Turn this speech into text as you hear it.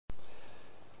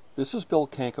This is Bill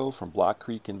Kanko from Black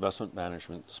Creek Investment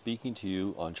Management speaking to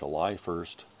you on July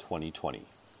 1st, 2020.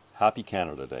 Happy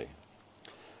Canada Day.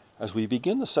 As we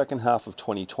begin the second half of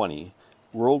 2020,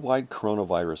 worldwide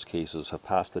coronavirus cases have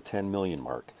passed the 10 million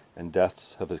mark and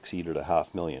deaths have exceeded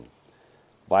 500,000.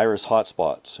 Virus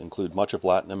hotspots include much of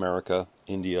Latin America,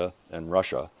 India, and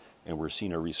Russia, and we're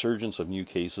seeing a resurgence of new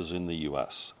cases in the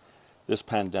U.S. This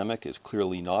pandemic is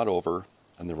clearly not over,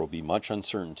 and there will be much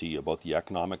uncertainty about the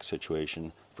economic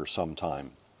situation for some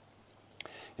time.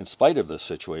 In spite of this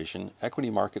situation, equity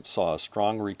markets saw a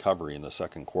strong recovery in the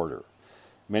second quarter.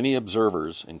 Many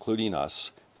observers, including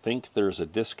us, think there is a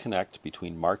disconnect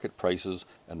between market prices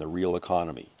and the real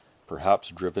economy, perhaps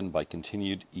driven by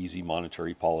continued easy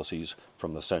monetary policies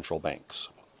from the central banks.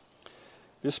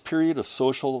 This period of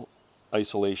social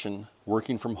isolation,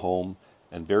 working from home,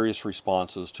 and various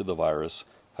responses to the virus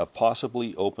have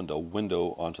possibly opened a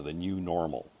window onto the new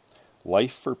normal.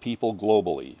 Life for people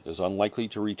globally is unlikely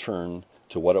to return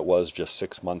to what it was just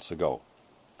 6 months ago.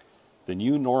 The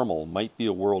new normal might be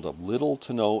a world of little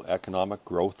to no economic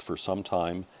growth for some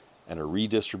time and a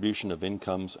redistribution of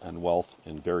incomes and wealth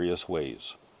in various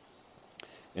ways.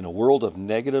 In a world of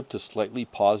negative to slightly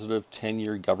positive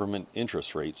 10-year government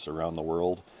interest rates around the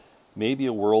world, maybe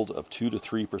a world of 2 to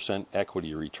 3%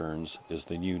 equity returns is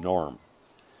the new norm.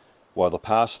 While the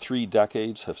past 3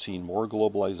 decades have seen more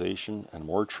globalization and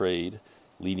more trade,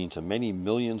 leading to many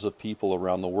millions of people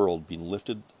around the world being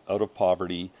lifted out of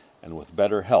poverty and with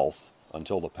better health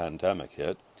until the pandemic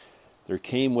hit, there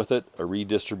came with it a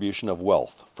redistribution of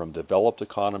wealth from developed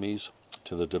economies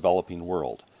to the developing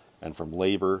world, and from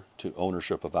labor to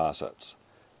ownership of assets.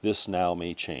 This now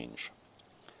may change.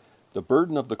 The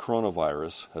burden of the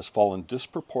coronavirus has fallen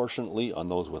disproportionately on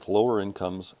those with lower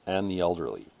incomes and the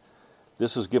elderly.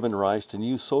 This has given rise to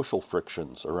new social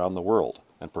frictions around the world,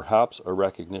 and perhaps a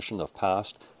recognition of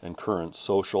past and current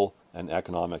social and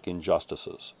economic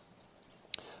injustices.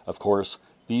 Of course,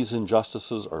 these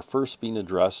injustices are first being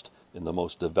addressed in the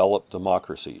most developed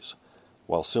democracies,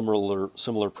 while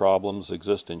similar problems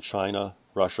exist in China,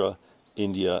 Russia,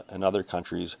 India, and other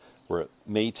countries where it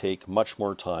may take much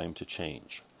more time to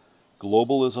change.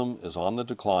 Globalism is on the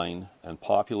decline, and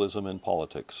populism in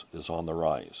politics is on the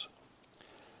rise.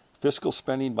 Fiscal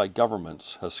spending by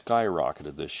governments has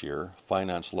skyrocketed this year,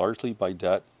 financed largely by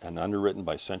debt and underwritten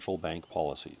by central bank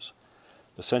policies.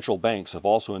 The central banks have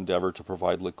also endeavored to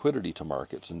provide liquidity to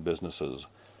markets and businesses,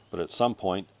 but at some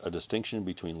point, a distinction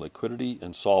between liquidity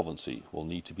and solvency will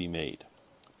need to be made.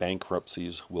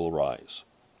 Bankruptcies will rise.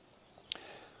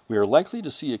 We are likely to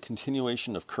see a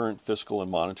continuation of current fiscal and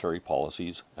monetary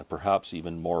policies, and perhaps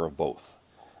even more of both.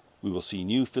 We will see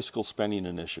new fiscal spending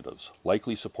initiatives,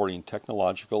 likely supporting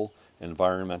technological,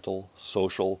 environmental,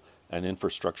 social, and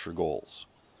infrastructure goals.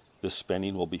 This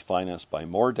spending will be financed by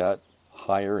more debt,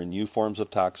 higher and new forms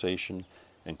of taxation,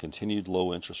 and continued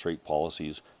low interest rate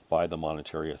policies by the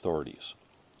monetary authorities.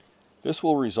 This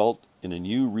will result in a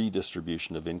new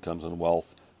redistribution of incomes and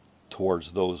wealth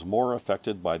towards those more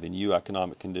affected by the new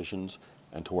economic conditions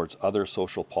and towards other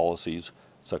social policies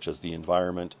such as the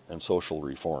environment and social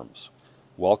reforms.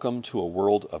 Welcome to a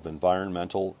world of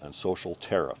environmental and social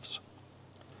tariffs.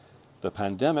 The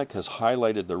pandemic has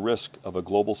highlighted the risk of a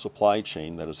global supply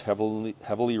chain that is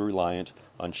heavily reliant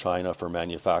on China for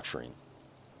manufacturing.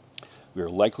 We are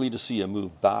likely to see a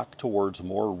move back towards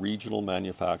more regional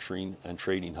manufacturing and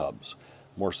trading hubs,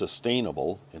 more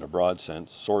sustainable, in a broad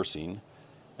sense, sourcing,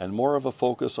 and more of a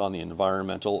focus on the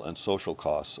environmental and social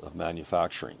costs of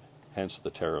manufacturing, hence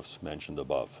the tariffs mentioned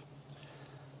above.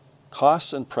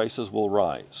 Costs and prices will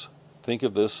rise. Think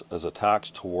of this as a tax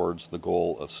towards the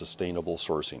goal of sustainable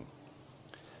sourcing.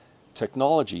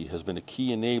 Technology has been a key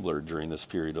enabler during this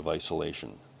period of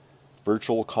isolation.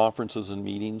 Virtual conferences and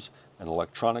meetings and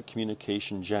electronic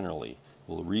communication generally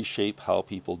will reshape how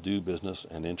people do business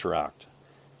and interact.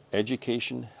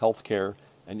 Education, healthcare,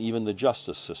 and even the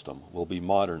justice system will be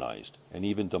modernized and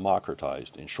even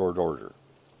democratized in short order.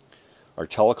 Our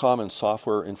telecom and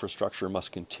software infrastructure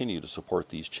must continue to support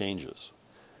these changes.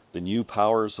 The new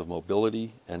powers of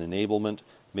mobility and enablement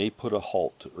may put a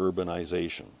halt to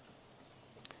urbanization.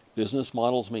 Business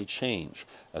models may change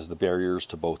as the barriers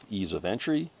to both ease of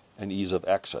entry and ease of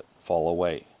exit fall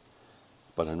away.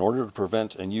 But in order to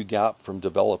prevent a new gap from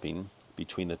developing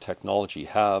between the technology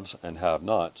haves and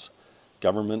have-nots,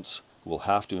 governments will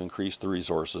have to increase the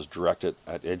resources directed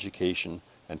at education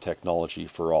and technology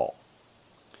for all.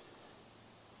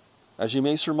 As you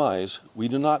may surmise, we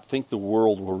do not think the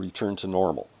world will return to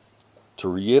normal. To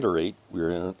reiterate, we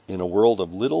are in a world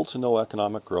of little to no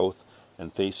economic growth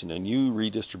and facing a new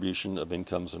redistribution of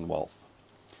incomes and wealth.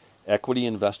 Equity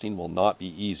investing will not be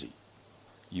easy.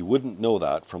 You wouldn't know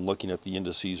that from looking at the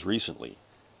indices recently.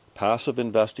 Passive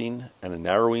investing and a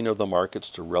narrowing of the markets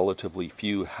to relatively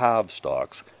few have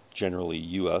stocks, generally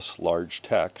U.S. large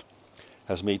tech,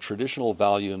 has made traditional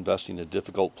value investing a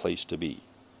difficult place to be.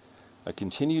 A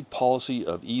continued policy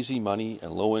of easy money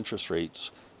and low interest rates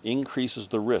increases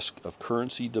the risk of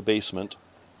currency debasement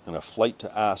and a flight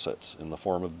to assets in the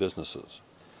form of businesses.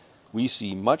 We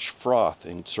see much froth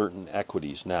in certain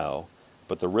equities now,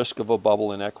 but the risk of a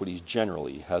bubble in equities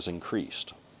generally has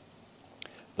increased.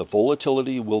 The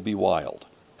volatility will be wild,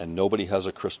 and nobody has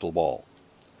a crystal ball.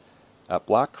 At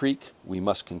Black Creek, we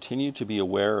must continue to be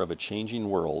aware of a changing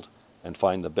world and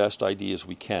find the best ideas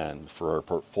we can for our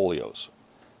portfolios.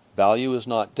 Value is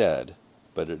not dead,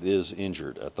 but it is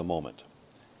injured at the moment.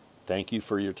 Thank you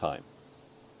for your time.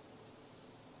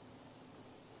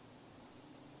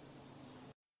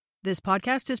 This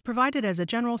podcast is provided as a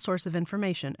general source of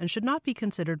information and should not be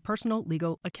considered personal,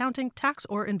 legal, accounting, tax,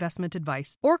 or investment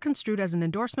advice, or construed as an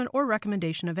endorsement or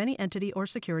recommendation of any entity or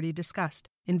security discussed.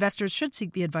 Investors should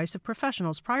seek the advice of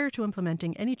professionals prior to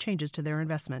implementing any changes to their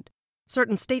investment.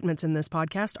 Certain statements in this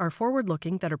podcast are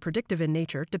forward-looking that are predictive in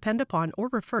nature, depend upon, or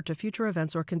refer to future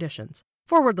events or conditions.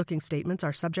 Forward-looking statements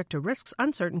are subject to risks,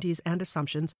 uncertainties, and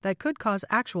assumptions that could cause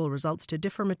actual results to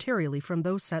differ materially from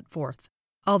those set forth.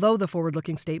 Although the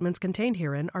forward-looking statements contained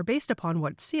herein are based upon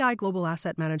what CI Global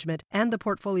Asset Management and the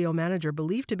portfolio manager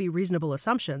believe to be reasonable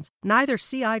assumptions, neither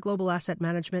CI Global Asset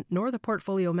Management nor the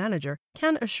portfolio manager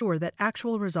can assure that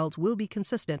actual results will be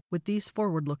consistent with these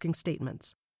forward-looking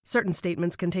statements. Certain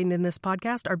statements contained in this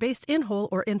podcast are based in whole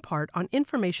or in part on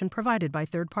information provided by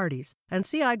third parties, and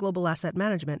CI Global Asset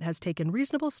Management has taken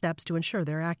reasonable steps to ensure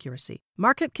their accuracy.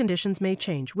 Market conditions may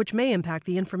change, which may impact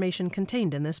the information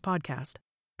contained in this podcast.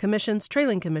 Commissions,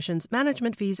 trailing commissions,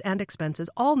 management fees, and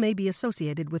expenses all may be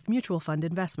associated with mutual fund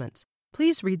investments.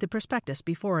 Please read the prospectus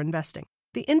before investing.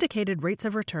 The indicated rates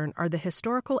of return are the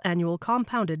historical annual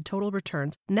compounded total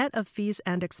returns net of fees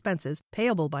and expenses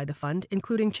payable by the fund,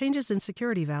 including changes in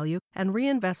security value and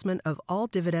reinvestment of all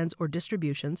dividends or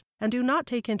distributions, and do not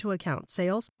take into account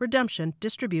sales, redemption,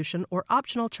 distribution, or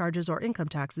optional charges or income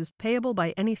taxes payable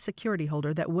by any security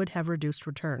holder that would have reduced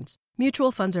returns.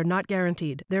 Mutual funds are not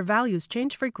guaranteed, their values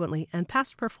change frequently, and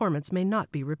past performance may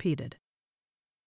not be repeated.